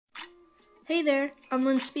Hey there, I'm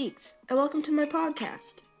LynnSpeaks, and welcome to my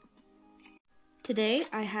podcast. Today,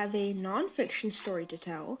 I have a nonfiction story to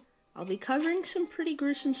tell. I'll be covering some pretty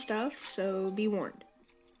gruesome stuff, so be warned.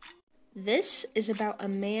 This is about a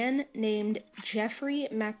man named Jeffrey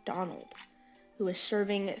MacDonald, who is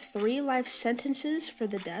serving 3 life sentences for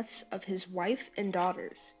the deaths of his wife and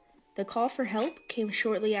daughters. The call for help came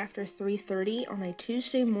shortly after 3:30 on a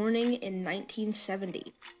Tuesday morning in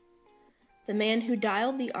 1970. The man who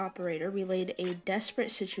dialed the operator relayed a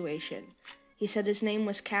desperate situation. He said his name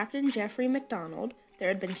was Captain Jeffrey MacDonald, there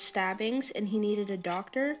had been stabbings, and he needed a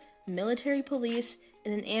doctor, military police,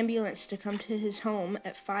 and an ambulance to come to his home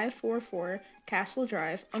at 544 Castle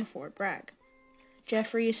Drive on Fort Bragg.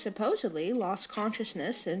 Jeffrey supposedly lost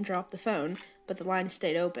consciousness and dropped the phone, but the line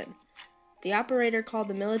stayed open. The operator called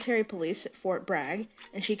the military police at Fort Bragg,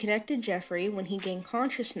 and she connected Jeffrey when he gained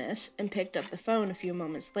consciousness and picked up the phone a few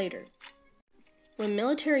moments later. When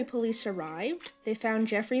military police arrived, they found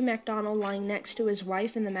Jeffrey MacDonald lying next to his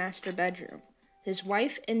wife in the master bedroom. His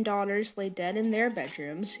wife and daughters lay dead in their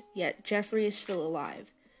bedrooms, yet Jeffrey is still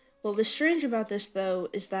alive. What was strange about this, though,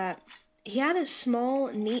 is that he had a small,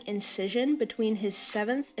 neat incision between his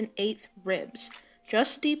 7th and 8th ribs,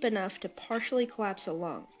 just deep enough to partially collapse a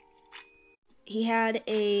lung. He had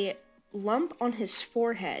a lump on his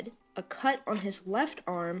forehead, a cut on his left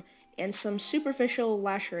arm, and some superficial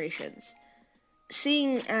lacerations.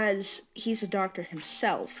 Seeing as he's a doctor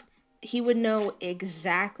himself, he would know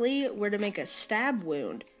exactly where to make a stab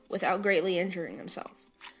wound without greatly injuring himself.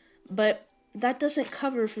 But that doesn't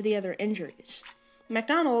cover for the other injuries.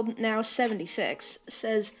 MacDonald, now 76,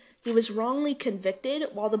 says he was wrongly convicted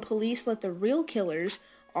while the police let the real killers,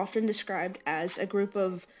 often described as a group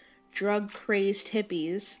of drug-crazed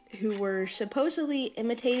hippies who were supposedly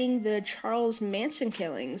imitating the Charles Manson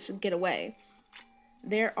killings, get away.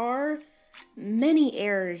 There are many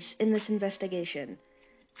errors in this investigation.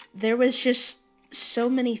 There was just so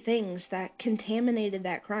many things that contaminated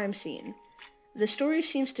that crime scene. The story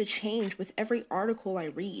seems to change with every article I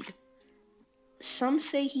read. Some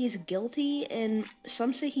say he's guilty and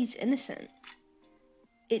some say he's innocent.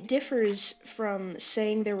 It differs from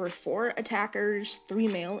saying there were 4 attackers, 3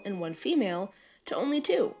 male and 1 female, to only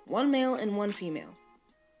 2, 1 male and 1 female.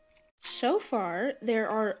 So far, there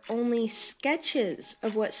are only sketches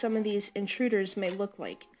of what some of these intruders may look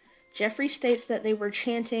like. Jeffrey states that they were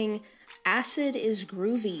chanting, "Acid is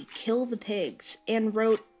groovy, kill the pigs," and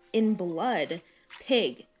wrote in blood,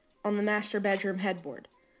 "pig," on the master bedroom headboard.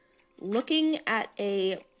 Looking at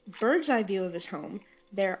a bird's eye view of his home,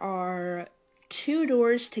 there are 2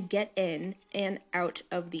 doors to get in and out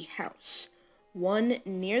of the house. One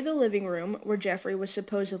near the living room, where Jeffrey was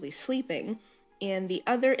supposedly sleeping, and the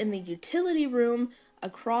other in the utility room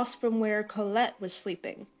across from where Colette was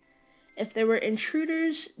sleeping. If there were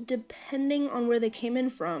intruders, depending on where they came in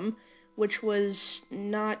from, which was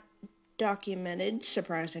not documented,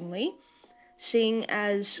 surprisingly, seeing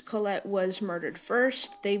as Colette was murdered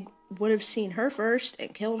first, they would have seen her first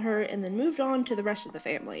and killed her and then moved on to the rest of the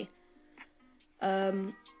family.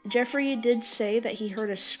 Jeffrey did say that he heard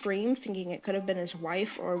a scream, thinking it could have been his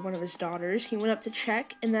wife or one of his daughters. He went up to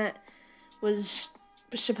check, and that was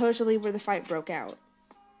supposedly where the fight broke out.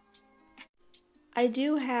 I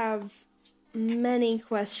do have many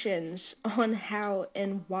questions on how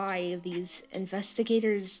and why these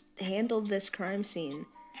investigators handled this crime scene.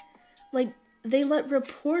 They let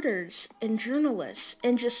reporters and journalists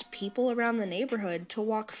and just people around the neighborhood to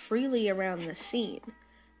walk freely around the scene.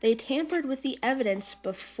 They tampered with the evidence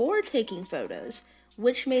before taking photos,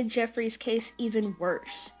 which made Jeffrey's case even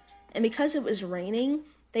worse. And because it was raining,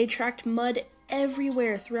 they tracked mud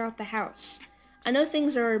everywhere throughout the house. I know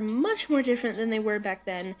things are much more different than they were back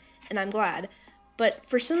then, and I'm glad, but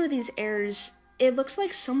for some of these errors, it looks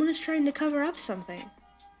like someone is trying to cover up something.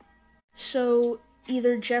 So,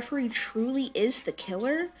 either Jeffrey truly is the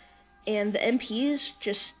killer, and the MPs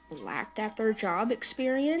just lacked at their job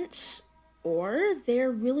experience, or there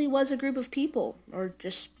really was a group of people, or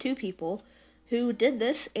just 2 people, who did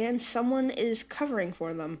this, and someone is covering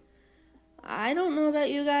for them. I don't know about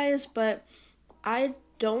you guys, but I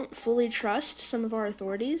don't fully trust some of our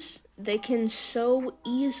authorities. They can so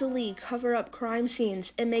easily cover up crime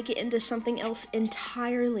scenes and make it into something else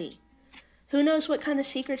entirely. Who knows what kind of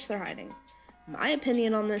secrets they're hiding? My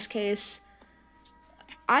opinion on this case,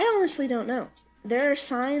 I honestly don't know. There are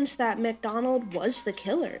signs that MacDonald was the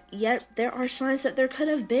killer, yet there are signs that there could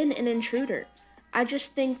have been an intruder. I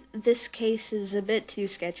just think this case is a bit too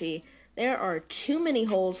sketchy. There are too many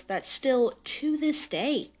holes that still, to this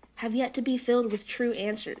day, have yet to be filled with true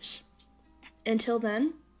answers. Until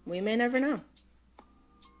then, we may never know.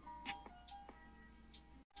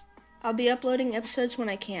 I'll be uploading episodes when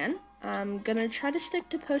I can. I'm gonna try to stick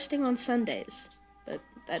to posting on Sundays. But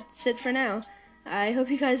that's it for now. I hope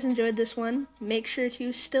you guys enjoyed this one. Make sure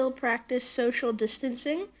to still practice social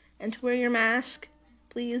distancing and to wear your mask,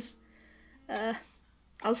 please.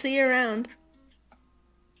 I'll see you around.